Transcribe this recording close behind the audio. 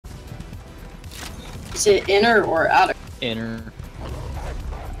Is it inner or outer? Inner.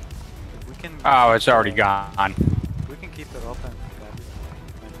 We can. Oh, it's already gone. We can keep it open.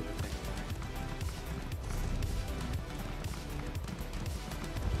 Might be the thing.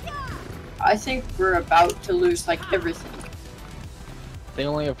 I think we're about to lose like everything. They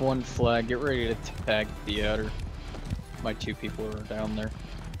only have one flag. Get ready to tag the outer. My 2 people are down there.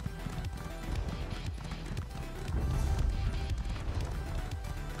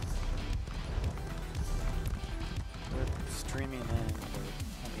 We're streaming in, but,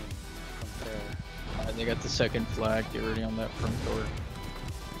 I mean, from there. They got the 2nd flag. Get ready on that front door.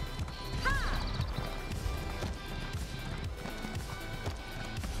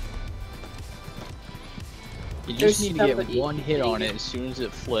 You just need to get one hit on it as soon as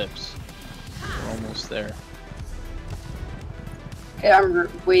it flips. We're almost there. Okay, I'm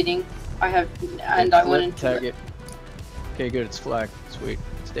waiting. I have, and I went into tag it. Okay, good. It's flag. Sweet.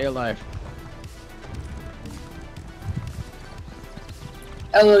 Stay alive.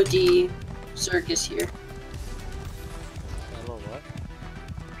 LOD circus here. Hello, what?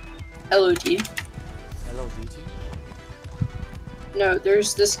 LOD. LODG? No,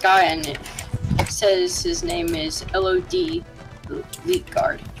 there's this guy and it says his name is LOD Elite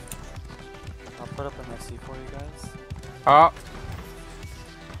Guard. I'll put up an FC for you guys. Oh,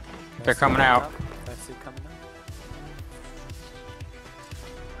 they're coming out. FC coming out.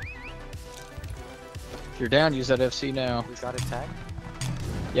 If you're down, use that FC now. We got it tagged?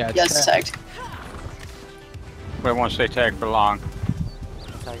 Yeah, it's Yes, tagged. But it won't stay tagged for long.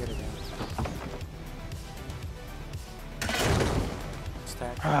 Tag it again. It's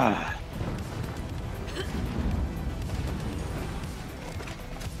tagged. Ah.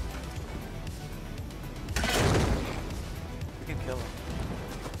 We can kill him.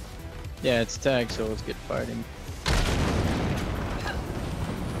 Yeah, it's tagged, so let's get fighting.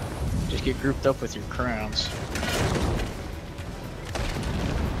 Just get grouped up with your crowns.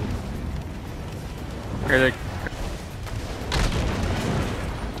 Here they.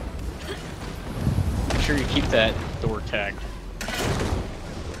 Make sure you keep that door tagged.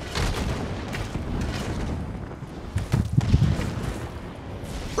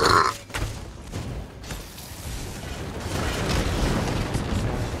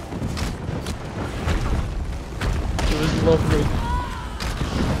 It was lovely.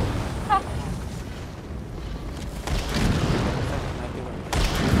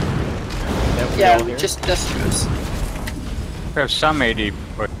 Yeah, we just goes. We have some AD,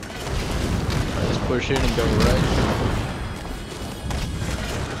 but Just push in and go right.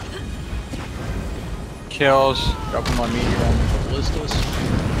 kills. Drop them on meteor on the ballistas.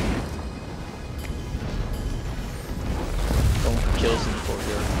 Going for kills in the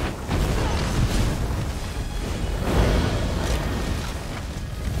courtyard.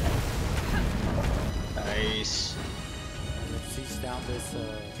 Nice. Let's siege down this,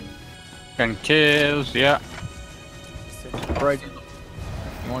 And kills, yeah. Right.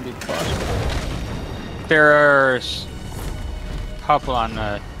 You want to do the cross? There's a couple on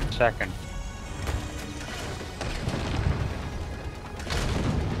the 2nd.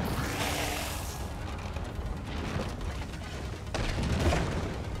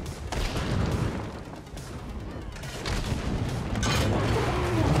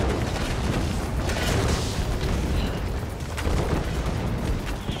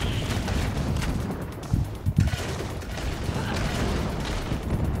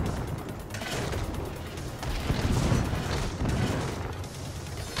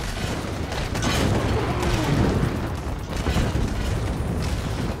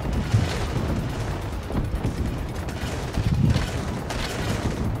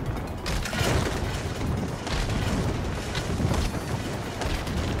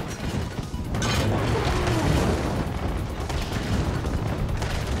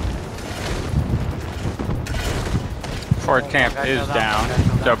 Fort camp is down,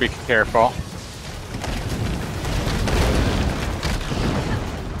 so be careful.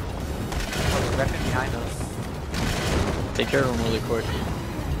 Oh, they're wrecking behind us. Take care of them really quick.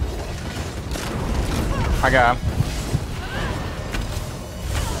 I got him.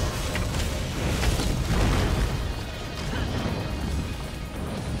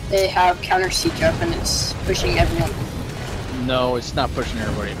 They have counter siege up and it's pushing everyone. No, it's not pushing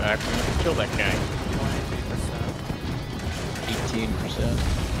everybody back. We're gonna kill that guy. 18%.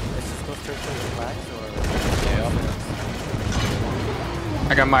 Let's just go straight for the flags, or... Yeah.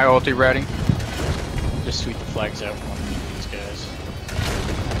 I got my ulti ready. Just sweep the flags out from underneath these guys.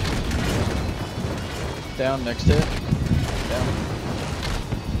 Down, next hit. Down.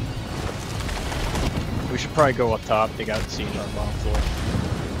 We should probably go up top. They got siege on the bottom floor.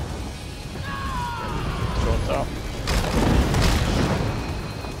 top.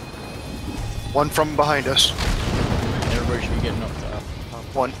 One from behind us. Everybody should be getting up top.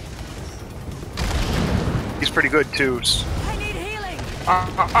 One. He's pretty good too. I need healing.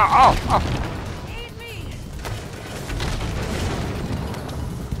 Aid me.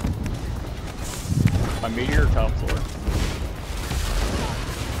 My meteor top floor.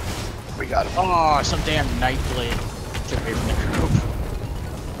 We got him. Oh, some damn night blade took me from the group.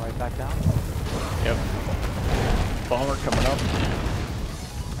 Right back down. Yep. Bomber coming up.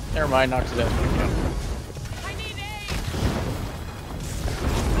 Never mind, knocks his ass back down. I need aid.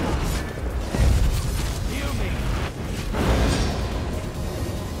 Heal me.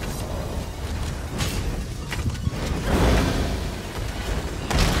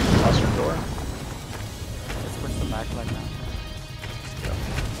 Cluster door. Let's push the back leg now.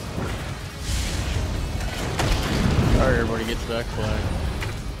 Alright, everybody gets back flag.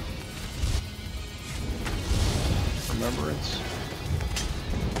 Remembrance.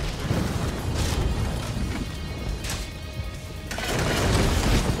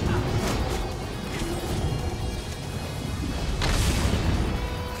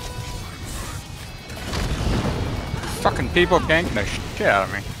 Fucking people ganking the shit out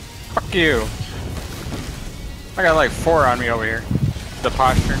of me. Fuck you. I got like 4 on me over here. The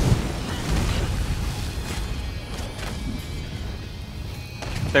posture.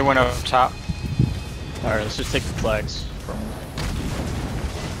 They went up top. Alright, let's just take the flags from.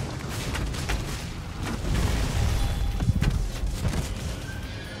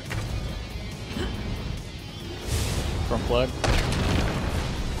 Front flag.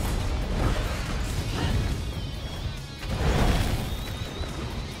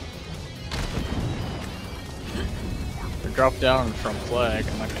 Or drop down from flag.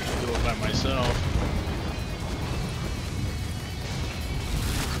 I'm not gonna do it by myself.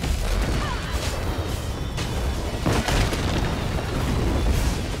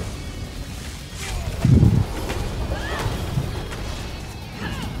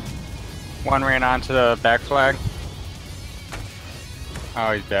 One ran onto the back flag.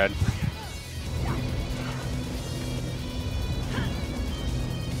 Oh, he's dead.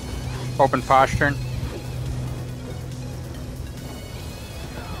 Open posturing.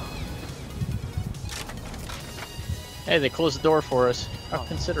 Hey, they closed the door for us. I'll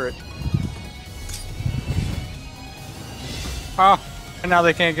consider it. Oh, and now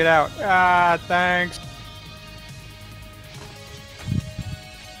they can't get out. Ah, thanks.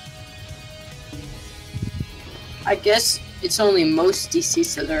 I guess it's only most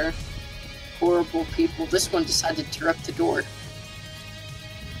DCs that are horrible people. This one decided to rip the door.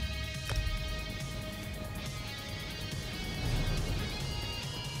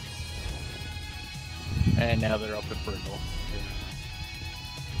 And now they're up at Brindle.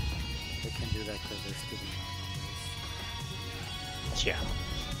 They can do that because they're stealing our numbers. Yeah.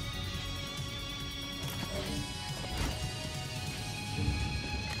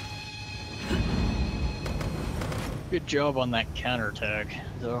 Good job on that counter tag,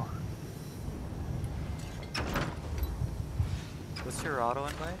 though. What's your auto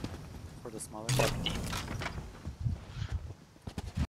invite for the smaller? Fuck deep.